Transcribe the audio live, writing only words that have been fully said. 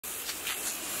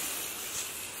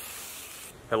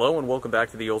Hello and welcome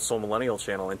back to the Old Soul Millennial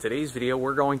channel. In today's video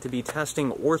we're going to be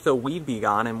testing Ortho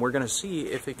Weed-B-Gone and we're going to see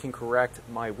if it can correct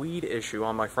my weed issue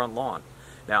on my front lawn.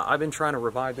 Now I've been trying to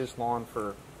revive this lawn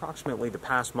for approximately the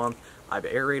past month. I've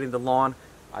aerated the lawn,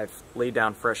 I've laid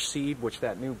down fresh seed, which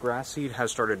that new grass seed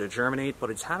has started to germinate, but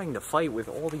it's having to fight with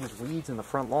all these weeds in the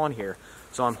front lawn here.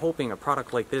 So I'm hoping a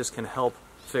product like this can help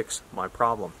fix my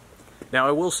problem. Now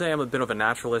I will say I'm a bit of a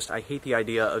naturalist. I hate the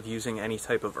idea of using any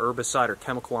type of herbicide or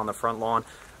chemical on the front lawn,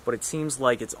 but it seems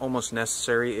like it's almost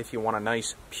necessary if you want a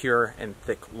nice, pure, and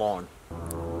thick lawn.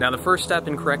 Now the first step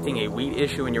in correcting a weed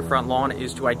issue in your front lawn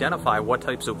is to identify what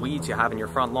types of weeds you have in your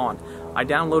front lawn. I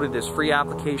downloaded this free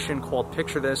application called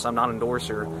Picture This. I'm not endorsed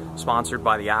or sponsored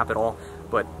by the app at all,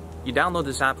 but you download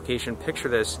this application, Picture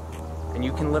This, and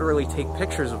you can literally take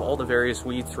pictures of all the various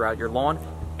weeds throughout your lawn,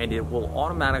 and it will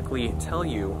automatically tell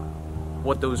you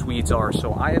what those weeds are.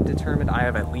 So I have determined I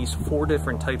have at least 4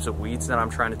 different types of weeds that I'm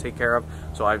trying to take care of.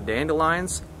 So I have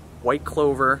dandelions, white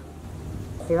clover,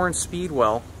 corn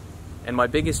speedwell, and my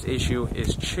biggest issue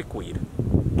is chickweed.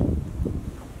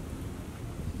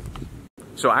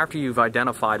 So after you've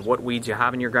identified what weeds you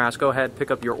have in your grass, go ahead, pick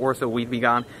up your Ortho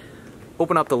Weed-B-Gone,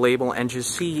 open up the label, and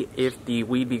just see if the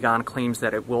Weed-B-Gone claims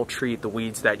that it will treat the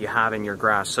weeds that you have in your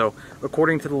grass. So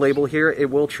according to the label here,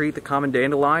 it will treat the common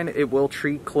dandelion, it will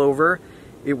treat clover,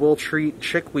 it will treat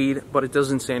chickweed, but it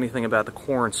doesn't say anything about the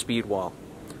corn speedwell.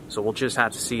 So we'll just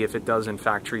have to see if it does in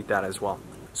fact treat that as well.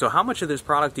 So how much of this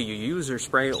product do you use or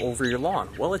spray over your lawn?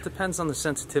 Well, it depends on the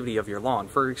sensitivity of your lawn.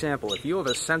 For example, if you have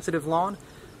a sensitive lawn,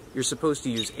 you're supposed to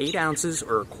use 8 ounces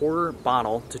or a quarter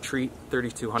bottle to treat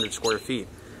 3,200 square feet.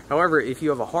 However, if you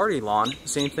have a hardy lawn,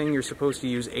 same thing, you're supposed to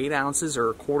use 8 ounces or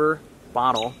a quarter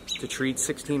bottle to treat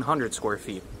 1,600 square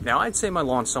feet. Now, I'd say my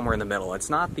lawn's somewhere in the middle. It's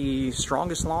not the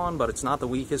strongest lawn, but it's not the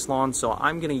weakest lawn, so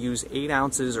I'm going to use 8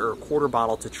 ounces or a quarter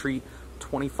bottle to treat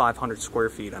 2,500 square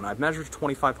feet. And I've measured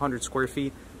 2,500 square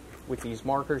feet with these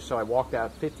markers, so I walked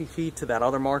out 50 feet to that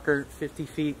other marker, 50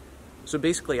 feet. So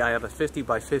basically, I have a 50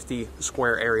 by 50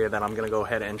 square area that I'm going to go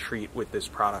ahead and treat with this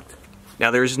product. Now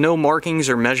there's no markings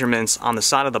or measurements on the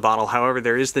side of the bottle, however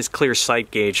there is this clear sight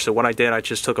gauge. So what I did, I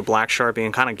just took a black Sharpie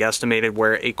and kind of guesstimated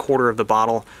where a quarter of the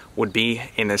bottle would be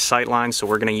in this sight line. So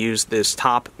we're going to use this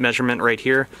top measurement right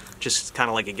here, just kind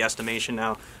of like a guesstimation.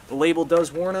 Now the label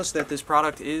does warn us that this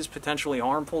product is potentially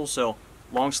harmful, so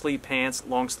long sleeve pants,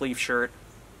 long sleeve shirt,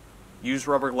 use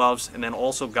rubber gloves, and then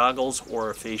also goggles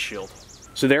or a face shield.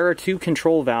 So there are 2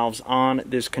 control valves on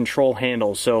this control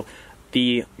handle. So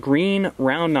the green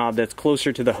round knob that's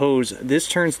closer to the hose, this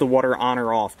turns the water on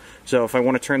or off. So if I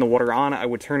want to turn the water on, I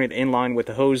would turn it in line with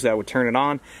the hose, that would turn it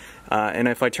on. And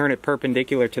if I turn it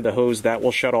perpendicular to the hose, that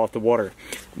will shut off the water.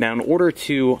 Now in order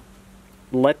to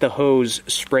let the hose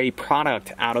spray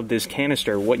product out of this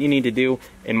canister, what you need to do,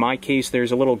 in my case,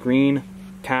 there's a little green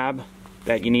tab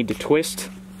that you need to twist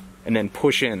and then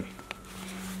push in.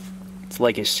 It's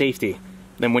like a safety.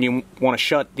 Then when you want to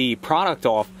shut the product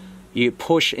off, you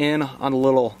push in on a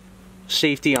little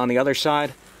safety on the other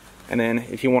side, and then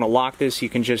if you want to lock this, you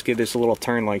can just give this a little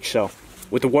turn like so.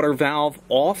 With the water valve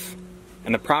off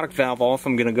and the product valve off,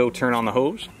 I'm going to go turn on the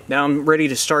hose. Now I'm ready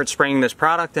to start spraying this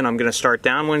product, and I'm going to start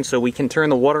downwind so we can turn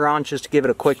the water on just to give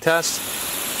it a quick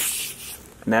test.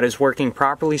 And that is working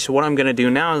properly. So what I'm going to do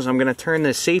now is I'm going to turn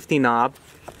this safety knob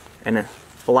and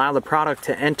allow the product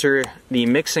to enter the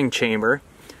mixing chamber.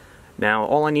 Now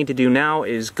all I need to do now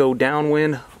is go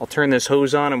downwind, I'll turn this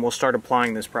hose on, and we'll start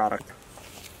applying this product.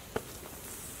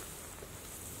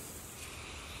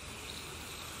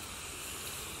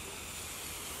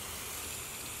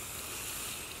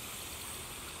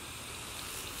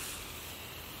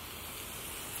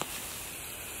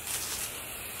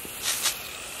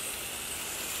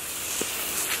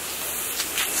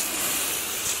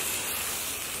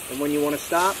 And when you want to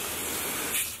stop,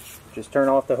 just turn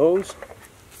off the hose.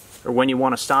 Or when you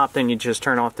want to stop, then you just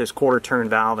turn off this quarter turn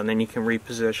valve and then you can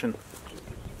reposition.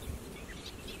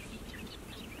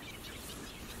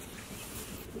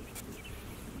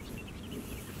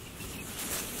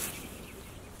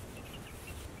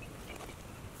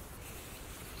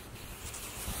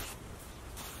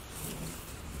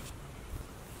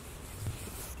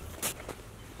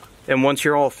 And once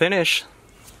you're all finished,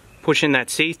 push in that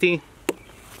safety.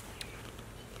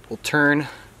 We'll turn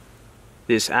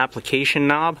this application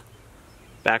knob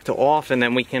back to off, and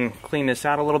then we can clean this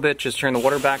out a little bit. Just turn the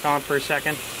water back on for a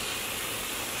second,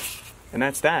 and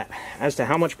that's that. As to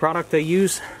how much product I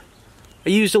used a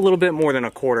little bit more than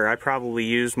a quarter. I probably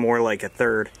used more like a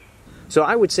third. So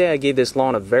I would say I gave this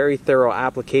lawn a very thorough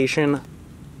application.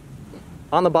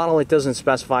 On the bottle, it doesn't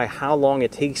specify how long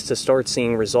it takes to start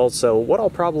seeing results, so what I'll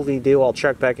probably do, I'll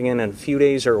check back in a few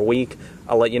days or a week.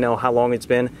 I'll let you know how long it's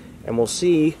been, and we'll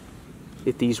see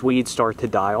if these weeds start to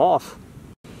die off.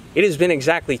 It has been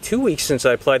exactly 2 weeks since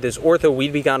I applied this Ortho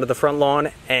Weed-B-Gone to the front lawn,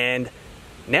 and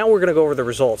now we're going to go over the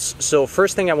results. So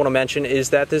first thing I want to mention is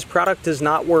that this product does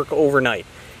not work overnight.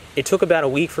 It took about a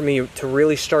week for me to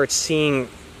really start seeing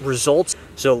results.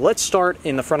 So let's start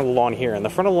in the front of the lawn here. In the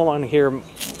front of the lawn here,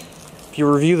 if you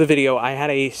review the video, I had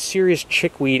a serious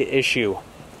chickweed issue.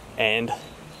 And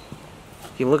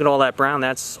if you look at all that brown,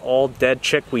 that's all dead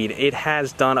chickweed. It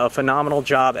has done a phenomenal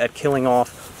job at killing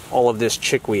off all of this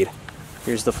chickweed.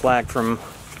 Here's the flag from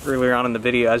earlier on in the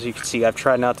video. As you can see, I've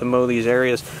tried not to mow these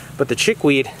areas, but the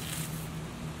chickweed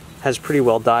has pretty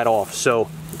well died off. So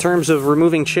in terms of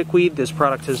removing chickweed, this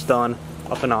product has done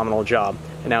a phenomenal job.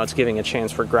 And now it's giving a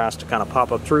chance for grass to kind of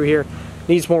pop up through here.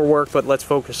 Needs more work, but let's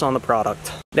focus on the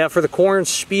product. Now for the corn,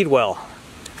 Speedwell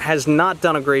has not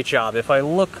done a great job. If I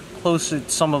look close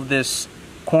at some of this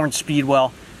corn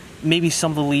Speedwell, maybe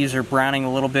some of the leaves are browning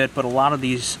a little bit, but a lot of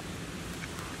these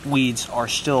weeds are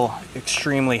still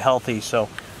extremely healthy. So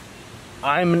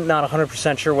I'm not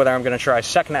 100% sure whether I'm going to try a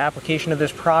second application of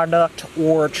this product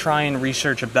or try and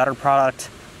research a better product.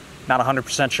 Not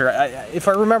 100% sure. If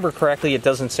I remember correctly, it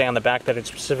doesn't say on the back that it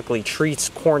specifically treats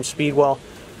corn Speedwell.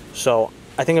 So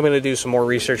I think I'm going to do some more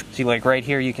research. See, like right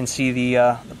here, you can see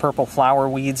the purple flower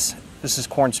weeds. This is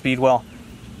corn Speedwell.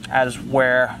 As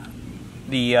where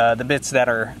the bits that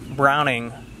are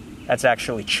browning, that's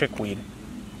actually chickweed.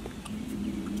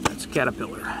 That's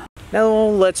caterpillar. Now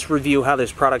let's review how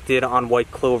this product did on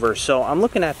white clover. So I'm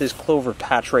looking at this clover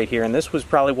patch right here, and this was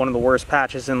probably one of the worst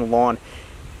patches in the lawn.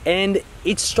 And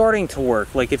it's starting to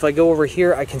work. Like if I go over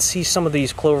here, I can see some of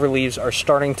these clover leaves are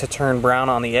starting to turn brown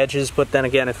on the edges. But then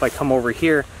again, if I come over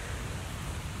here,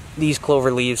 these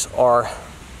clover leaves are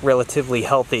relatively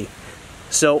healthy.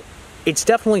 So it's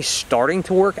definitely starting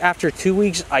to work after 2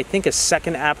 weeks. I think a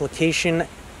second application,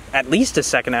 at least a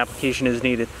second application is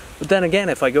needed. But then again,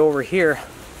 if I go over here,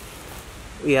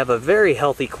 we have a very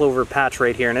healthy clover patch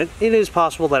right here. And it is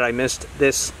possible that I missed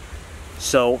this.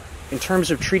 So in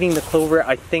terms of treating the clover,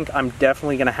 I think I'm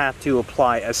definitely going to have to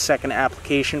apply a second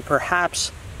application,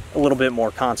 perhaps a little bit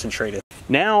more concentrated.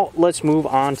 Now let's move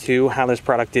on to how this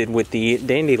product did with the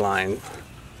dandelion.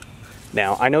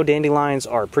 Now I know dandelions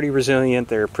are pretty resilient.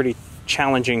 They're pretty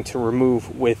challenging to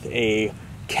remove with a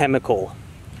chemical.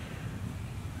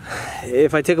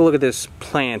 If I take a look at this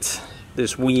plant,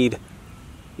 this weed,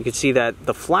 you can see that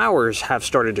the flowers have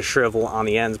started to shrivel on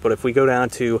the ends. But if we go down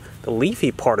to the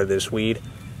leafy part of this weed,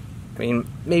 I mean,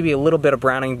 maybe a little bit of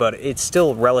browning, but it's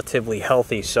still relatively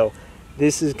healthy. So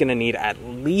this is going to need at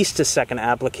least a second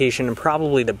application, and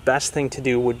probably the best thing to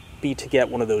do would be to get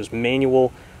one of those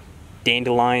manual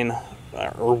dandelion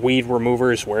or weed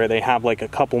removers where they have like a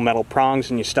couple metal prongs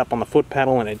and you step on the foot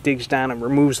pedal and it digs down and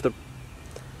removes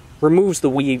the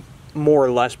weed more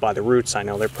or less by the roots. I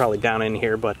know they're probably down in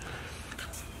here, but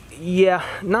yeah,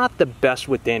 not the best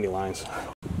with dandelions.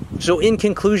 So in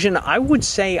conclusion, I would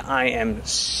say I am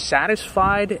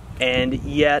satisfied and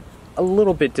yet a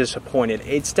little bit disappointed.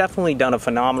 It's definitely done a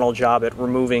phenomenal job at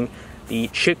removing the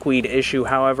chickweed issue.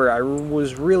 However, I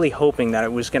was really hoping that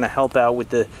it was going to help out with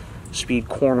the speed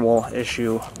cornwall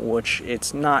issue, which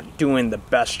it's not doing the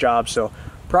best job. So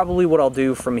probably what I'll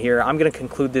do from here, I'm going to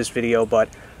conclude this video, but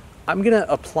I'm going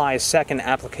to apply a second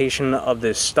application of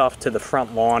this stuff to the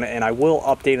front lawn, and I will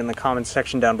update in the comments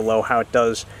section down below how it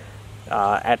does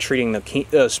at treating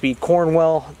the speed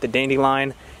cornwell, the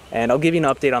dandelion, and I'll give you an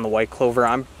update on the white clover.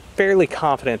 I'm fairly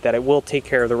confident that it will take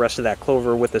care of the rest of that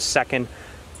clover with a second,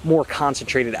 more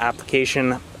concentrated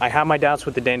application. I have my doubts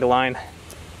with the dandelion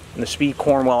and the speed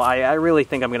cornwell. I really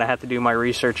think I'm going to have to do my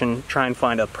research and try and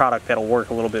find a product that'll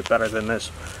work a little bit better than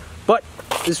this. But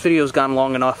this video's gone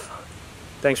long enough.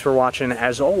 Thanks for watching.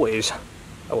 As always,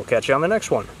 I will catch you on the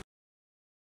next one.